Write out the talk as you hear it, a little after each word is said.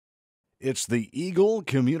It's the Eagle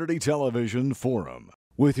Community Television Forum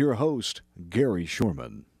with your host, Gary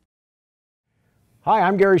Shorman. Hi,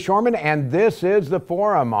 I'm Gary Shorman, and this is the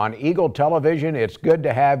Forum on Eagle Television. It's good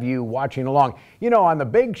to have you watching along. You know, on the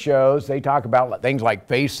big shows, they talk about things like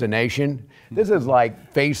Face the Nation. This is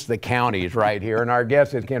like Face the Counties right here, and our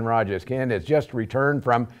guest is Ken Rahjes. Ken has just returned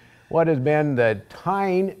from what has been the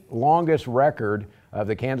tying longest record of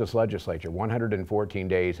the Kansas legislature, 114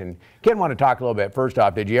 days. And Ken, want to talk a little bit. First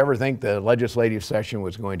off, did you ever think the legislative session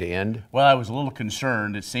was going to end? Well, I was a little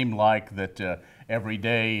concerned. It seemed like that every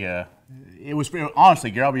day, it was, honestly,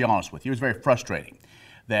 Gary, I'll be honest with you, it was very frustrating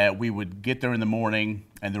that we would get there in the morning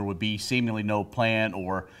and there would be seemingly no plan,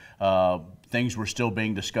 or things were still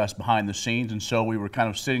being discussed behind the scenes, and so we were kind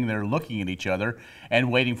of sitting there looking at each other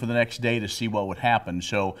and waiting for the next day to see what would happen.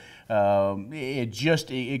 So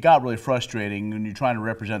it got really frustrating when you're trying to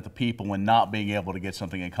represent the people and not being able to get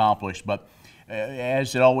something accomplished. But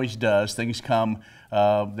as it always does, things come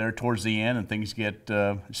there towards the end and things get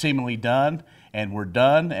seemingly done, and we're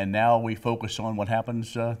done, and now we focus on what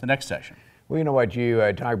happens the next session. Well, you know what, you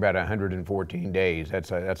talk about 114 days.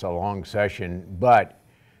 That's a long session, but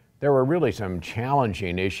there were really some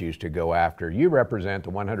challenging issues to go after. You represent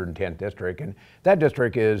the 110th district, and that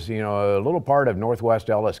district is, you know, a little part of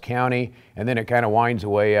northwest Ellis County, and then it kind of winds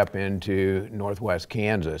away up into northwest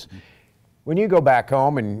Kansas. When you go back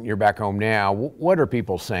home, and you're back home now, what are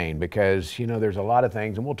people saying? Because, you know, there's a lot of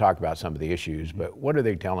things, and we'll talk about some of the issues, but what are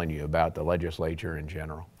they telling you about the legislature in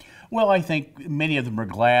general? Well, I think many of them are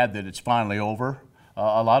glad that it's finally over.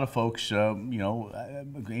 A lot of folks, you know,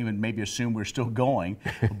 even maybe assume we're still going,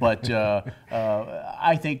 but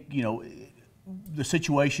I think, you know, the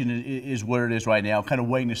situation is what it is right now, kind of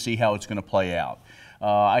waiting to see how it's going to play out.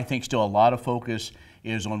 I think still a lot of focus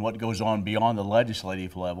is on what goes on beyond the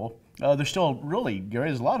legislative level. There's still really, Gary,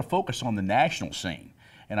 there's a lot of focus on the national scene.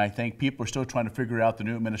 And I think people are still trying to figure out the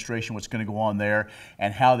new administration, what's going to go on there,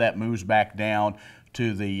 and how that moves back down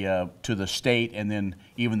to the state and then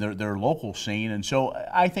even their local scene. And so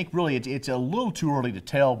I think really it's a little too early to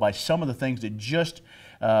tell by some of the things that just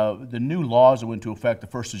the new laws that went into effect the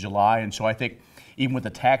 1st of July. And so I think even with the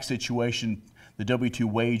tax situation, the W-2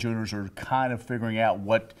 wage earners are kind of figuring out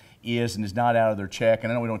what is and is not out of their check.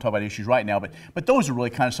 And I know we don't talk about issues right now, but those are really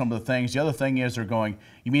kind of some of the things. The other thing is they're going,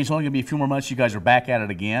 you mean it's only going to be a few more months, you guys are back at it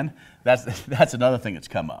again? That's another thing that's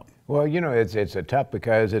come up. Well, you know, it's a tough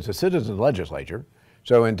because it's a citizen legislature.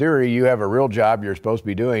 So in theory, you have a real job you're supposed to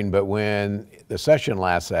be doing, but when the session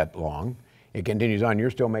lasts that long, it continues on. You're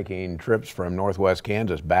still making trips from northwest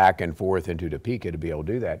Kansas back and forth into Topeka to be able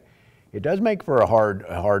to do that. It does make for a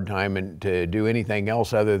hard time to do anything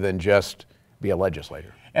else other than just be a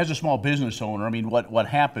legislator. As a small business owner, I mean, what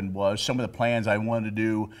happened was some of the plans I wanted to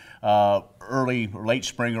do early or late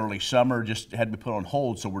spring, early summer just had to be put on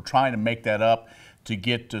hold. So we're trying to make that up to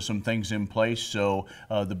get some things in place so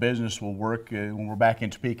the business will work when we're back in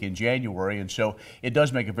Topeka in January. And so it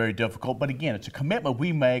does make it very difficult. But again, it's a commitment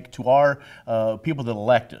we make to our people that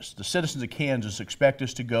elect us. The citizens of Kansas expect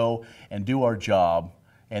us to go and do our job,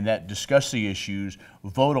 and that discuss the issues,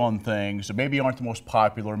 vote on things that maybe aren't the most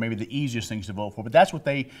popular, maybe the easiest things to vote for, but that's what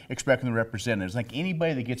they expect from the representatives. I think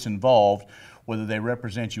anybody that gets involved, whether they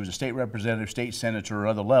represent you as a state representative, state senator, or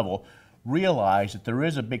other level, realize that there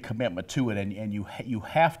is a big commitment to it, and you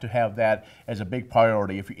have to have that as a big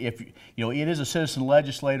priority. If you know, it is a citizen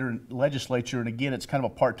legislature, and again, it's kind of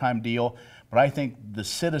a part-time deal, but I think the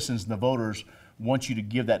citizens and the voters want you to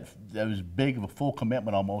give that as big of a full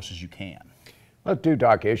commitment almost as you can. Let's do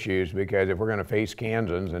talk issues, because if we're going to face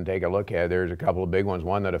Kansans and take a look at it, there's a couple of big ones,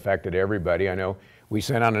 one that affected everybody. I know we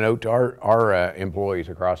sent out a note to our employees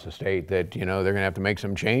across the state that, you know, they're going to have to make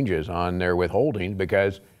some changes on their withholding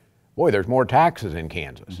because, boy, there's more taxes in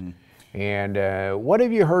Kansas. Mm-hmm. And what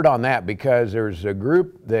have you heard on that? Because there's a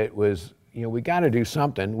group that was, you know, we got to do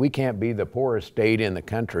something. We can't be the poorest state in the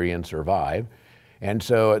country and survive. And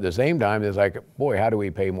so at the same time, it's like, boy, how do we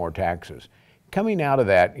pay more taxes? Coming out of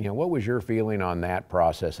that, you know, what was your feeling on that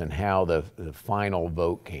process and how the final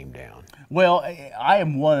vote came down? Well, I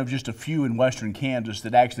am one of just a few in western Kansas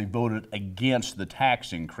that actually voted against the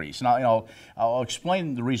tax increase. And I'll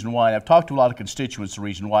explain the reason why. I've talked to a lot of constituents the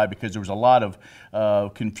reason why, because there was a lot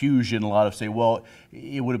of confusion, a lot of say, well,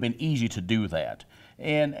 it would have been easy to do that.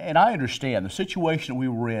 And I understand the situation we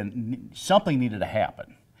were in, something needed to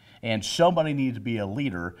happen. And somebody needed to be a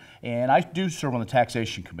leader, and I do serve on the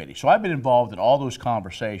taxation committee. So I've been involved in all those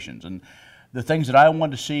conversations, and the things that I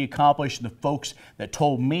wanted to see accomplished, and the folks that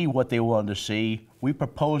told me what they wanted to see, we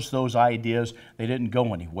proposed those ideas. They didn't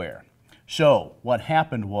go anywhere. So what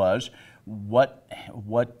happened was, what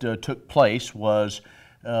took place was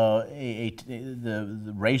raise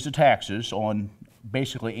the taxes on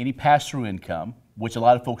basically any pass-through income, which a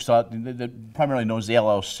lot of folks thought that primarily known as the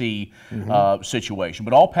LLC situation,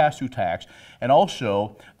 but all pass-through tax, and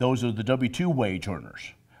also those are the W-2 wage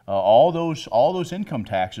earners. All those income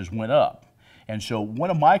taxes went up. And so one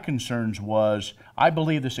of my concerns was, I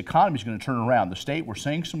believe this economy is going to turn around. The state, we're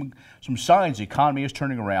seeing some signs the economy is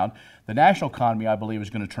turning around. The national economy, I believe, is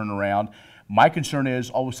going to turn around. My concern is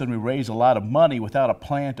all of a sudden we raise a lot of money without a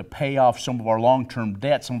plan to pay off some of our long-term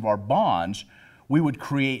debt, some of our bonds. We would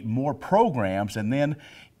create more programs, and then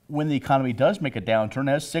when the economy does make a downturn,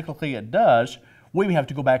 as cyclically it does, we may have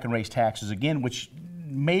to go back and raise taxes again, which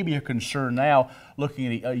may be a concern now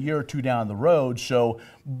looking at a year or two down the road. So,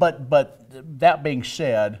 but that being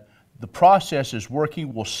said, the process is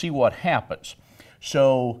working. We'll see what happens.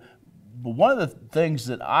 So one of the things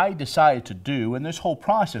that I decided to do in this whole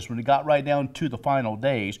process, when it got right down to the final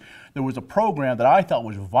days, there was a program that I thought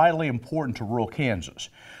was vitally important to rural Kansas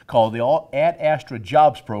called the Ad Astra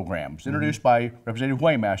Jobs Programs, introduced by Representative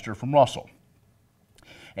Waymaster from Russell.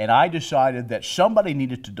 And I decided that somebody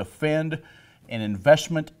needed to defend an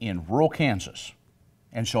investment in rural Kansas.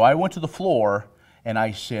 And so I went to the floor and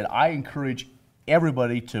I said, I encourage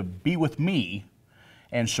everybody to be with me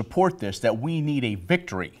and support this, that we need a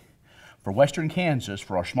victory for Western Kansas,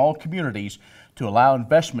 for our small communities, to allow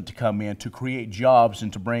investment to come in, to create jobs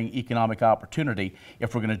and to bring economic opportunity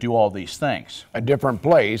if we're going to do all these things. A different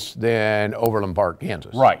place than Overland Park,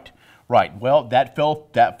 Kansas. Right, right. Well, that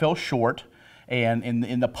fell short, and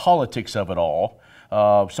in the politics of it all,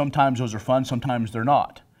 sometimes those are fun, sometimes they're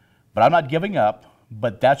not. But I'm not giving up,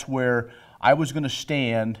 but that's where I was going to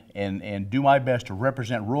stand and do my best to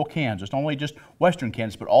represent rural Kansas, not only just Western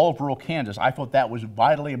Kansas, but all of rural Kansas. I thought that was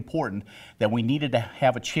vitally important, that we needed to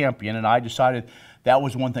have a champion, and I decided that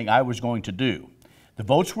was one thing I was going to do. The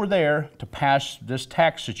votes were there to pass this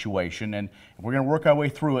tax situation, and we're going to work our way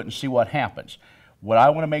through it and see what happens. What I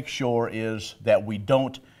want to make sure is that we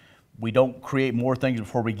don't create more things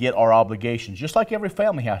before we get our obligations, just like every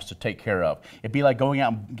family has to take care of. It'd be like going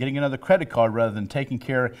out and getting another credit card rather than taking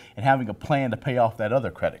care and having a plan to pay off that other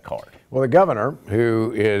credit card. Well, the governor,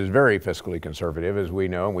 who is very fiscally conservative, as we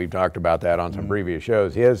know, and we've talked about that on some previous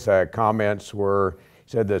shows, his comments were,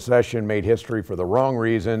 said the session made history for the wrong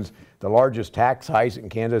reasons, the largest tax hike in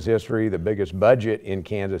Kansas history, the biggest budget in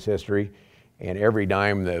Kansas history, and every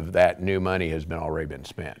dime of that new money has already been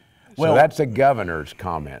spent. So that's the governor's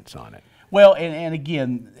comments on it. Well, and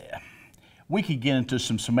again, we could get into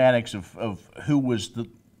some semantics of who was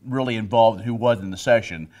really involved and who wasn't in the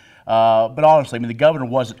session. But honestly, I mean, the governor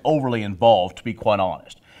wasn't overly involved, to be quite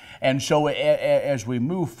honest. And so as we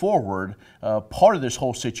move forward, part of this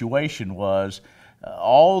whole situation was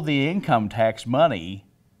all the income tax money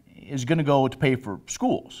is going to go to pay for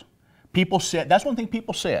schools. People said, that's one thing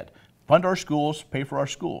people said, fund our schools, pay for our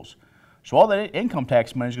schools. So all that income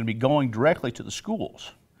tax money is going to be going directly to the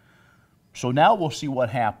schools. So now we'll see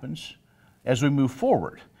what happens as we move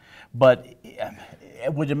forward. But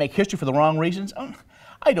would it make history for the wrong reasons?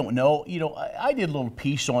 I don't know. You know, I did a little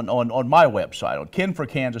piece on my website, on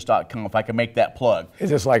kenforkansas.com, if I can make that plug.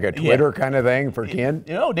 Is this like a Twitter kind of thing for Ken?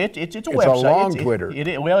 You know, it's a website. It's a long Twitter.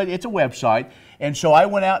 Well, it's a website. And so I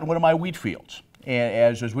went out in one of my wheat fields,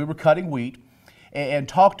 and as we were cutting wheat, and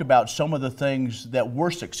talked about some of the things that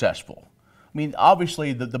were successful. I mean,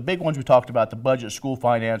 obviously, the big ones we talked about, the budget, school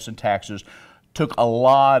finance, and taxes, took a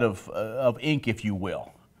lot of ink, if you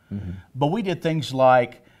will. But we did things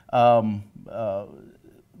like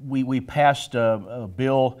we passed a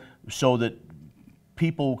bill so that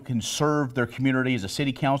people can serve their community as a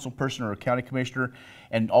city council person or a county commissioner,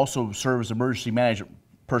 and also serve as emergency management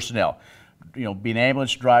personnel. You know, be an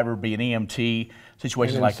ambulance driver, be an EMT,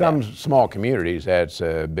 situations like that. In some small communities, that's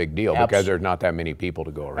a big deal because there's not that many people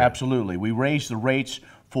to go around. Absolutely. We raised the rates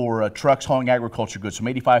for trucks hauling agriculture goods from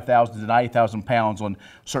 85,000 to 90,000 pounds on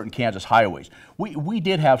certain Kansas highways. We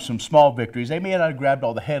did have some small victories. They may not have grabbed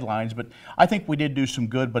all the headlines, but I think we did do some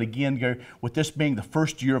good. But again, Gary, with this being the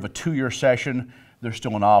first year of a 2-year session, there's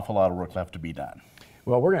still an awful lot of work left to be done.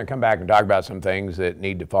 Well, we're going to come back and talk about some things that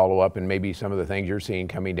need to follow up and maybe some of the things you're seeing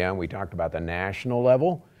coming down. We talked about the national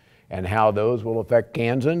level and how those will affect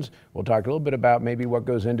Kansans. We'll talk a little bit about maybe what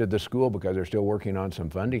goes into the school because they're still working on some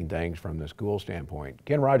funding things from the school standpoint.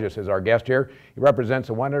 Ken Rahjes is our guest here. He represents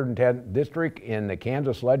the 110th district in the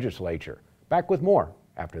Kansas legislature. Back with more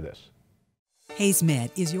after this. Hayes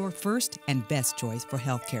Med is your first and best choice for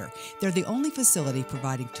healthcare. They're the only facility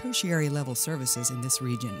providing tertiary level services in this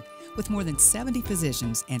region. With more than 70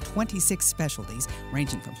 physicians and 26 specialties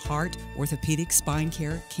ranging from heart, orthopedic, spine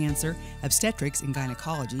care, cancer, obstetrics and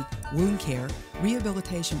gynecology, wound care,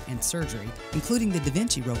 rehabilitation and surgery, including the Da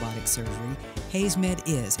Vinci robotic surgery, Hayes Med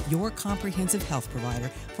is your comprehensive health provider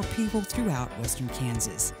for people throughout Western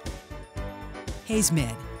Kansas. Hayes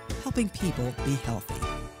Med, helping people be healthy.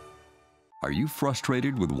 Are you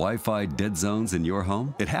frustrated with Wi-Fi dead zones in your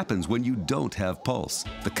home? It happens when you don't have Pulse,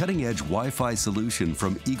 the cutting-edge Wi-Fi solution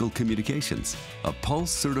from Eagle Communications. A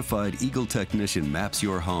Pulse-certified Eagle technician maps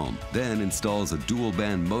your home, then installs a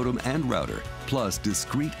dual-band modem and router, plus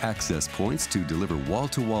discrete access points to deliver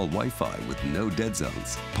wall-to-wall Wi-Fi with no dead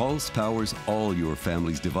zones. Pulse powers all your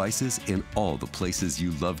family's devices in all the places you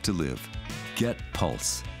love to live. Get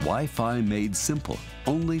Pulse. Wi-Fi made simple.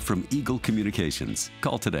 Only from Eagle Communications.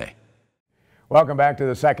 Call today. Welcome back to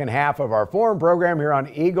the second half of our Forum program here on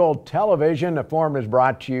Eagle Television. The Forum is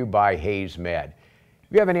brought to you by Hayes Med.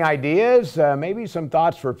 If you have any ideas, maybe some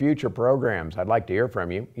thoughts for future programs, I'd like to hear from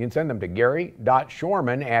you. You can send them to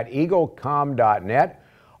gary.shorman@eaglecom.net.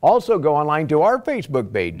 Also go online to our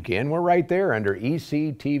Facebook page, Ken. We're right there under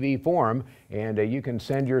ECTV Forum, and you can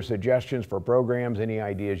send your suggestions for programs, any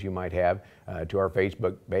ideas you might have to our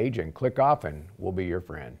Facebook page, and click off and we'll be your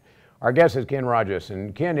friend. Our guest is Ken Rahjes,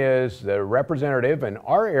 and Ken is the representative in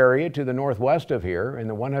our area to the northwest of here in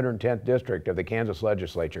the 110th District of the Kansas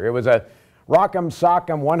Legislature. It was a rock'em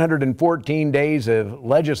sock'em 114 days of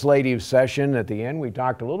legislative session. At the end, we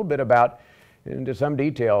talked a little bit about, into some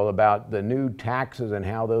detail, about the new taxes and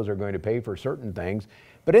how those are going to pay for certain things.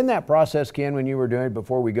 But in that process, Ken, when you were doing it,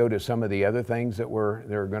 before we go to some of the other things that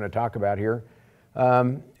they're going to talk about here,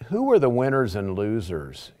 who were the winners and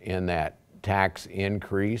losers in that tax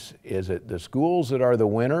increase? Is it the schools that are the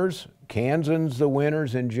winners? Kansans the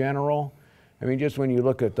winners in general? I mean, just when you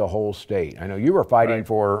look at the whole state. I know you were fighting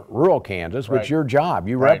for rural Kansas, which is your job.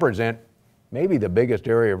 You represent maybe the biggest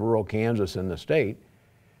area of rural Kansas in the state.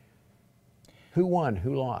 Who won?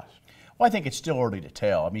 Who lost? Well, I think it's still early to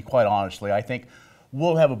tell. I mean, quite honestly, I think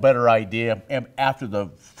we'll have a better idea after the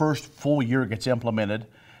first full year gets implemented.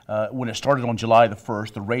 When it started on July the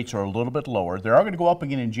 1st, the rates are a little bit lower. They are going to go up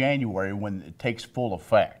again in January when it takes full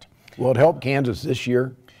effect. Will it help Kansas this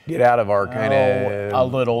year get out of our kind of a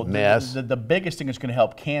little mess? The biggest thing that's going to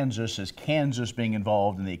help Kansas is Kansas being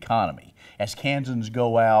involved in the economy. As Kansans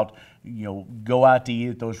go out to eat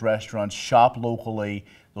at those restaurants, shop locally,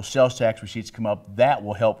 those sales tax receipts come up, that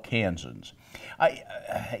will help Kansans.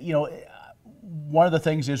 One of the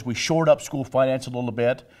things is we shored up school finance a little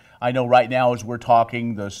bit. I know right now as we're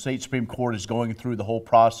talking, the state Supreme Court is going through the whole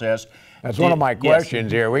process. That's one of my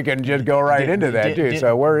questions here. We can just go right into that too.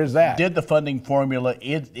 So where is that? Did the funding formula,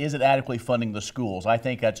 is it adequately funding the schools? I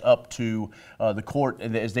think that's up to the court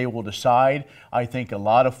as they will decide. I think a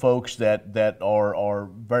lot of folks that are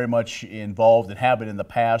very much involved and have been in the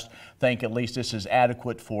past think at least this is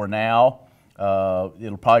adequate for now.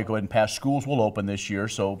 It'll probably go ahead and pass. Schools will open this year,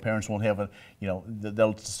 so parents won't have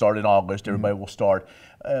they'll start in August. Everybody will start.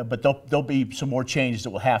 But there'll be some more changes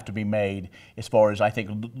that will have to be made as far as I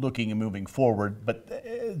think looking and moving forward. But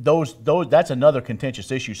that's another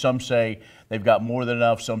contentious issue. Some say they've got more than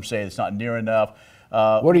enough. Some say it's not near enough.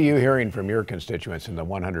 What are you hearing from your constituents in the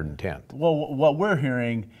 110th? Well, what we're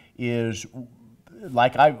hearing is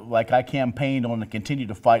like I campaigned on to continue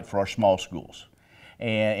to fight for our small schools.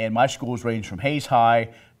 And my schools range from Hayes High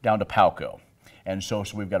down to Palco. And so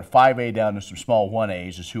we've got a 5A down to some small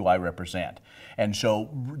 1As is who I represent. And so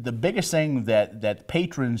the biggest thing that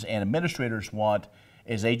patrons and administrators want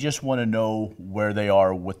is they just want to know where they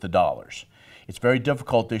are with the dollars. It's very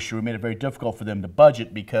difficult this year. We made it very difficult for them to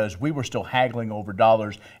budget because we were still haggling over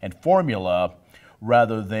dollars and formula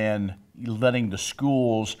rather than letting the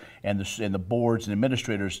schools and the boards and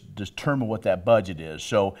administrators determine what that budget is.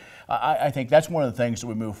 So I think that's one of the things that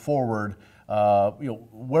we move forward.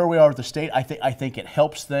 Where we are with the state, I think it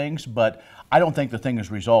helps things, but I don't think the thing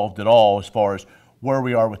is resolved at all as far as where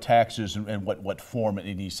we are with taxes and what form it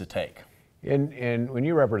needs to take. And when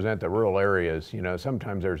you represent the rural areas,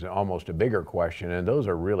 sometimes there's almost a bigger question, and those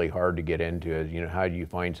are really hard to get into. How do you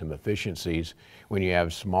find some efficiencies when you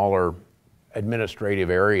have smaller administrative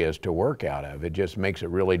areas to work out of? It just makes it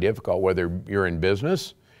really difficult, whether you're in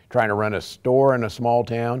business, trying to run a store in a small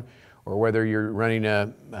town, or whether you're running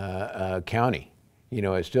a county.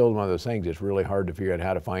 It's still one of those things. It's really hard to figure out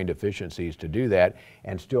how to find efficiencies to do that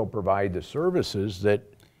and still provide the services that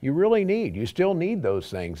you really need. You still need those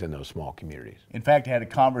things in those small communities. In fact, I had a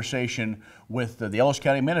conversation with the Ellis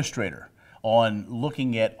County Administrator on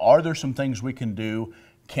looking at, are there some things we can do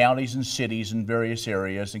counties and cities in various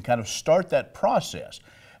areas and kind of start that process.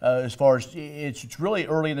 As far as it's really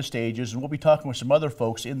early in the stages, and we'll be talking with some other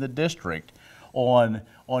folks in the district on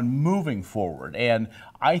moving forward. And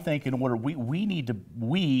I think in order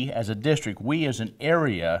we as a district, we as an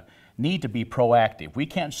area need to be proactive. We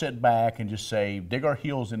can't sit back and just say, dig our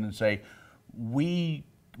heels in and say, we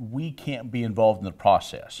can't be involved in the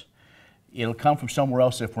process. It'll come from somewhere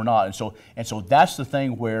else if we're not. And so that's the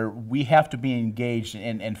thing where we have to be engaged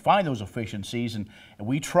and find those efficiencies. And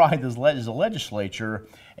we try this as a legislature,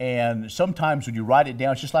 and sometimes when you write it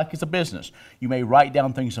down, it's just like it's a business. You may write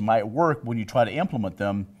down things that might work. When you try to implement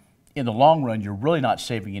them, in the long run, you're really not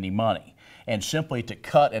saving any money. And simply to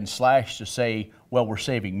cut and slash to say, well, we're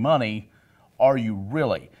saving money, are you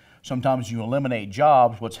really? Sometimes you eliminate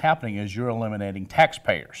jobs, what's happening is you're eliminating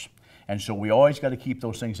taxpayers. And so we always got to keep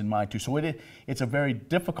those things in mind too. So it's a very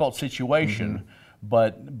difficult situation,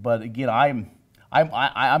 but again,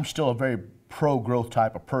 I'm still a very pro-growth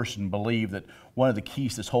type of person. Believe that one of the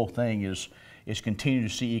keys to this whole thing is continue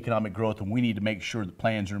to see economic growth, and we need to make sure the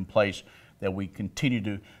plans are in place that we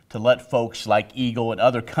continue to let folks like Eagle and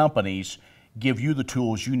other companies give you the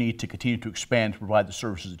tools you need to continue to expand to provide the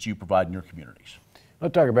services that you provide in your communities.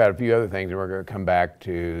 Let's talk about a few other things, and we're going to come back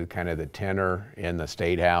to kind of the tenor in the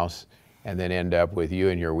State House and then end up with you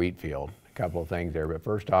and your wheat field. A couple of things there, but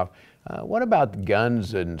first off, what about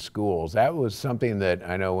guns in schools? That was something that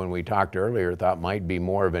I know when we talked earlier thought might be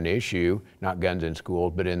more of an issue, not guns in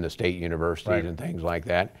schools, but in the state universities and things like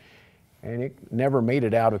that. And it never made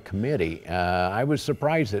it out of committee. I was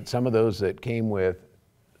surprised that some of those that came with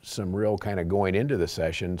some real kind of going into the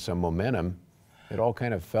session, some momentum, it all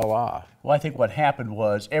kind of fell off. Well, I think what happened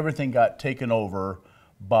was everything got taken over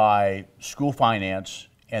by school finance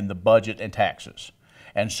and the budget and taxes.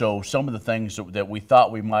 And so some of the things that we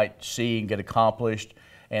thought we might see and get accomplished,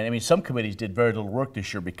 and I mean, some committees did very little work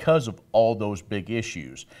this year because of all those big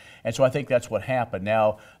issues. And so I think that's what happened.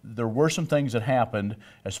 Now, there were some things that happened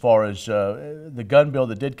as far as the gun bill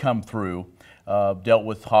that did come through dealt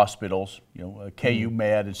with hospitals, KU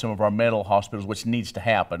Med and some of our mental hospitals, which needs to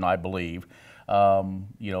happen, I believe.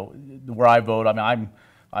 Where I vote, I mean,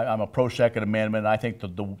 I'm a pro-Second Amendment. I think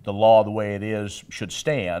the law, the way it is, should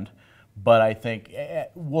stand. But I think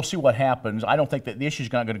we'll see what happens. I don't think that the issue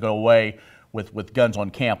is not going to go away with guns on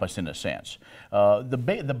campus in a sense.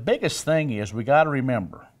 The biggest thing is we got to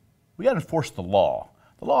remember, we got to enforce the law.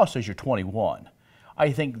 The law says you're 21.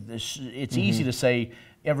 I think it's easy to say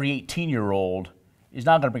every 18-year-old is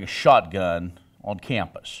not going to bring a shotgun on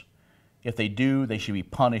campus. If they do, they should be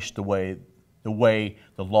punished the way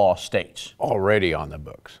the law states. Already on the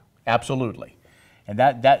books. Absolutely. And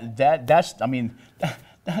that's I mean,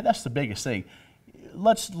 that's the biggest thing.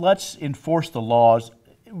 Let's enforce the laws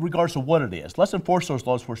regardless of what it is. Let's enforce those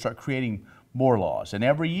laws before we start creating more laws. And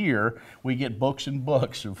every year we get books and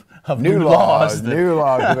books of new laws. New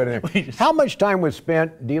laws. How much time was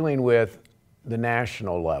spent dealing with the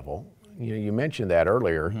national level? You mentioned that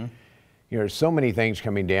earlier. There's so many things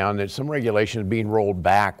coming down. There's some regulations being rolled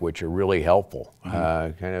back, which are really helpful.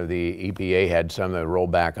 Kind of the EPA had some that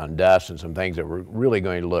rolled back on dust and some things that were really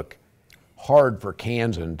going to look hard for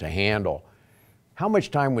Kansan to handle. How much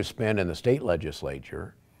time was spent in the state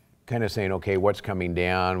legislature kind of saying, okay, what's coming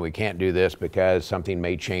down? We can't do this because something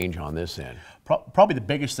may change on this end. Probably the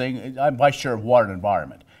biggest thing, I'm Vice Chair of Water and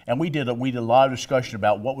Environment, and we did a lot of discussion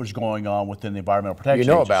about what was going on within the Environmental Protection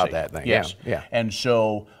Agency. About that thing, yes. Yeah. And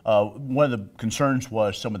so one of the concerns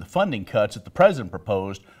was some of the funding cuts that the President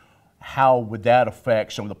proposed. How would that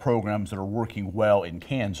affect some of the programs that are working well in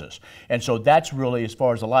Kansas? And so that's really, as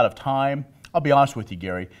far as a lot of time, I'll be honest with you,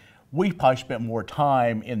 Gary, we probably spent more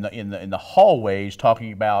time in the hallways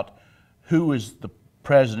talking about who is the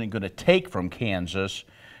President going to take from Kansas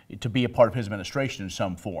to be a part of his administration in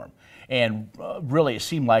some form. And really, it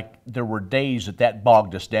seemed like there were days that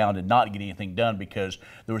bogged us down and not getting anything done because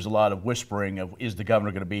there was a lot of whispering of, is the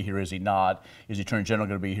governor going to be here, is he not? Is the Attorney General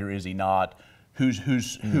going to be here, is he not?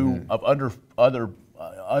 Who of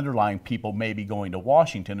underlying people may be going to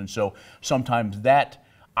Washington. And so sometimes that,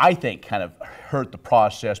 I think, kind of hurt the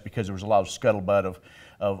process because there was a lot of scuttlebutt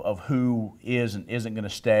of who is and isn't going to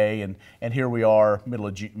stay, and here we are, middle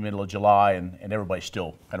of July, and everybody's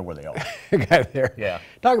still kind of where they are. Got there. Yeah.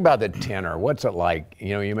 Talk about the tenor. What's it like?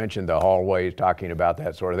 You mentioned the hallways, talking about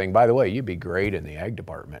that sort of thing. By the way, you'd be great in the ag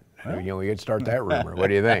department. We could start that rumor. What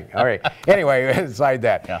do you think? All right. Anyway, aside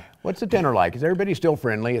that, what's the tenor like? Is everybody still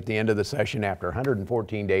friendly at the end of the session after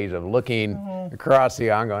 114 days of looking across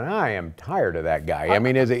the aisle, going, I am tired of that guy? I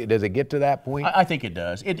mean, does it get to that point? I think it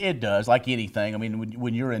does. It does, like anything. I mean,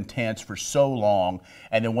 when you're intense for so long,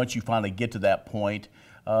 and then once you finally get to that point,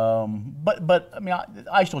 But I mean,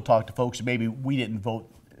 I still talk to folks. Maybe we didn't vote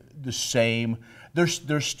the same.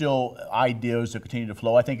 There's still ideas that continue to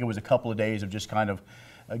flow. I think it was a couple of days of just kind of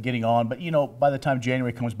getting on. But you know, by the time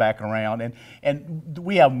January comes back around, and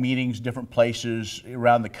we have meetings different places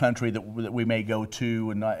around the country that we may go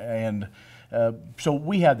to, and so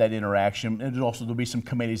we have that interaction. And there'll be some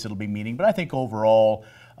committees that'll be meeting. But I think overall,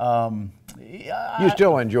 you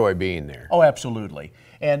still enjoy being there. Oh, absolutely.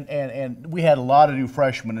 And we had a lot of new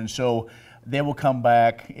freshmen, and so they will come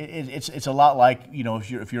back. It's a lot like, you know,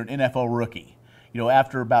 if you're an NFL rookie. You know,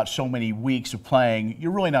 after about so many weeks of playing,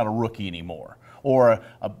 you're really not a rookie anymore. Or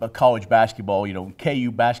a college basketball, you know,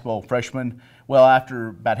 KU basketball freshman. Well, after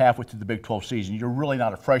about halfway through the Big 12 season, you're really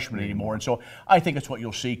not a freshman anymore. And so I think it's what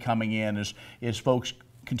you'll see coming in is folks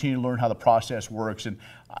continue to learn how the process works. And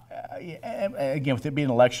again, with it being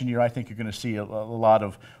election year, I think you're going to see a lot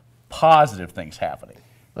of positive things happening.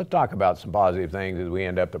 Let's talk about some positive things as we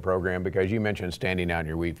end up the program, because you mentioned standing out in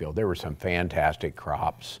your wheat field. There were some fantastic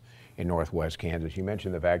crops in northwest Kansas. You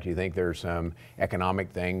mentioned the fact you think there's some economic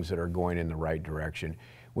things that are going in the right direction.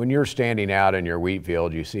 When you're standing out in your wheat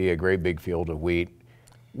field, you see a great big field of wheat.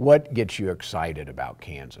 What gets you excited about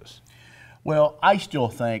Kansas? Well, I still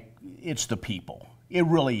think it's the people. It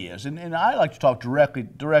really is. And I like to talk directly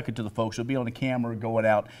to the folks who'll be on the camera going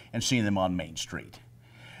out and seeing them on Main Street.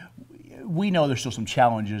 We know there's still some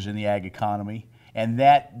challenges in the ag economy, and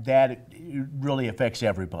that really affects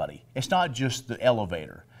everybody. It's not just the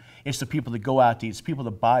elevator. It's the people that go out to eat. It's the people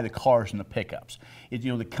that buy the cars and the pickups.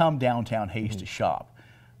 You know, that come downtown Hayes to shop.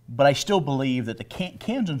 But I still believe that the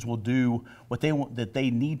Kansans will do what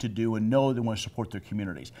they need to do, and know they want to support their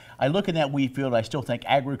communities. I look in that wheat field, and I still think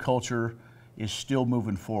agriculture is still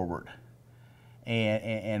moving forward,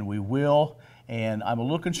 and we will. And I'm a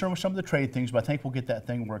little concerned with some of the trade things, but I think we'll get that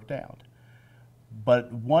thing worked out.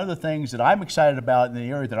 But one of the things that I'm excited about in the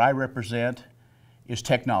area that I represent is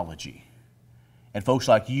technology. And folks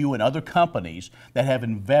like you and other companies that have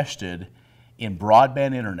invested in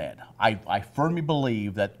broadband internet. I firmly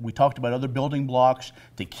believe that we talked about other building blocks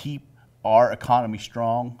to keep our economy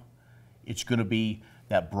strong. It's going to be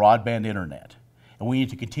that broadband internet. And we need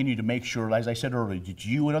to continue to make sure, as I said earlier, that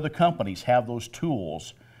you and other companies have those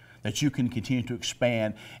tools that you can continue to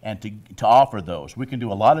expand and to offer those. We can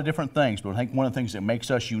do a lot of different things, but I think one of the things that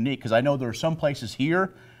makes us unique, because I know there are some places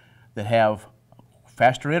here that have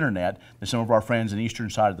faster internet than some of our friends in the eastern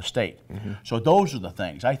side of the state. So those are the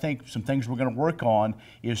things. I think some things we're going to work on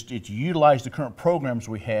is to utilize the current programs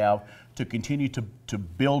we have to continue to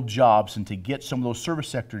build jobs and to get some of those service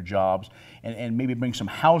sector jobs, and maybe bring some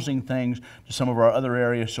housing things to some of our other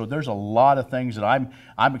areas. So there's a lot of things that I'm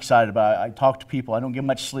excited about. I talk to people. I don't get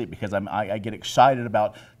much sleep because I get excited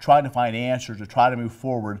about trying to find answers or try to move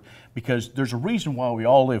forward, because there's a reason why we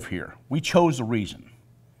all live here. We chose a reason.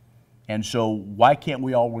 And so why can't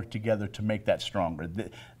we all work together to make that stronger?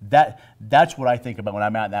 That's what I think about when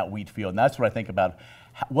I'm out in that wheat field. And that's what I think about,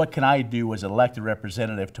 what can I do as an elected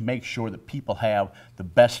representative to make sure that people have the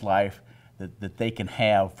best life that they can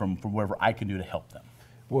have from wherever I can do to help them.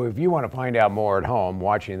 Well, if you want to find out more at home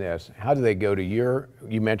watching this, how do they go to you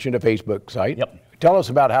mentioned a Facebook site. Yep. Tell us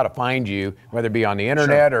about how to find you, whether it be on the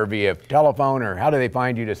internet or via telephone, or how do they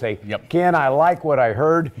find you to say, Ken, I like what I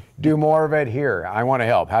heard, do more of it here. I want to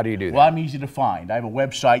help. How do you do that? Well, I'm easy to find. I have a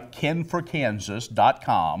website,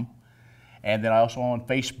 kenforkansas.com, and then I also on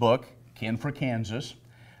Facebook, Ken for Kansas,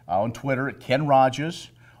 on Twitter at Ken Rahjes,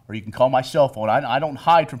 or you can call my cell phone. I don't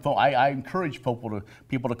hide from phone. I encourage people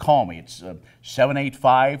to call me. It's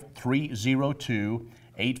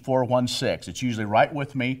 785-302-8416. It's usually right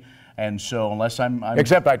with me. And so unless I'm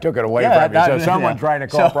except I took it away from you, so someone's trying to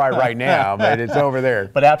call right now, but it's over there.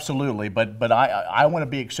 But absolutely, but I want to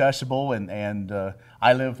be accessible, and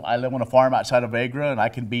I live on a farm outside of Agra, and I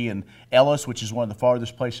can be in Ellis, which is one of the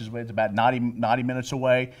farthest places. It's about 90 minutes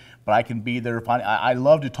away, but I can be there. I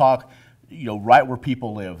love to talk, you know, right where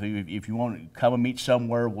people live. If you want to come and meet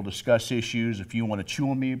somewhere, we'll discuss issues. If you want to chew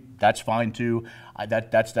on me, that's fine too.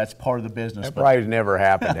 That's part of the business. That probably has never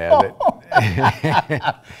happened, has it?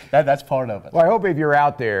 That's part of it. Well, I hope if you're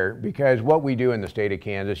out there, because what we do in the state of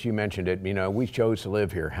Kansas, you mentioned it, you know, we chose to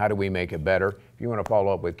live here. How do we make it better? If you want to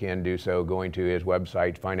follow up with Ken, do so going to his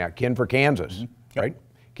website to find out. Ken for Kansas, right?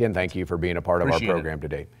 Ken, thank you for being a part of our program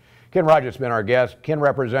today. Ken Rahjes has been our guest. Ken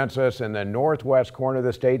represents us in the northwest corner of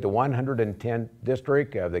the state, the 110th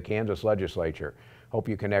district of the Kansas legislature. Hope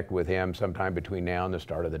you connect with him sometime between now and the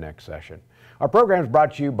start of the next session. Our program is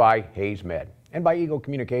brought to you by Hayes Med and by Eagle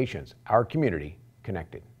Communications, our community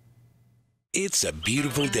connected. It's a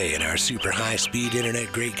beautiful day in our super high-speed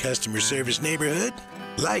internet great customer service neighborhood.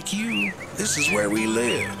 Like you, this is where we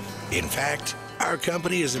live. In fact, Our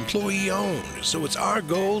company is employee-owned, so it's our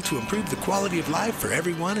goal to improve the quality of life for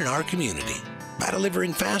everyone in our community by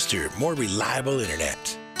delivering faster, more reliable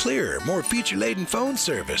internet, clearer, more feature-laden phone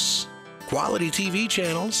service, quality TV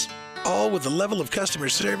channels, all with the level of customer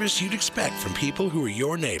service you'd expect from people who are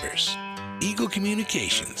your neighbors. Eagle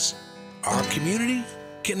Communications. Our community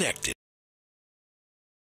connected.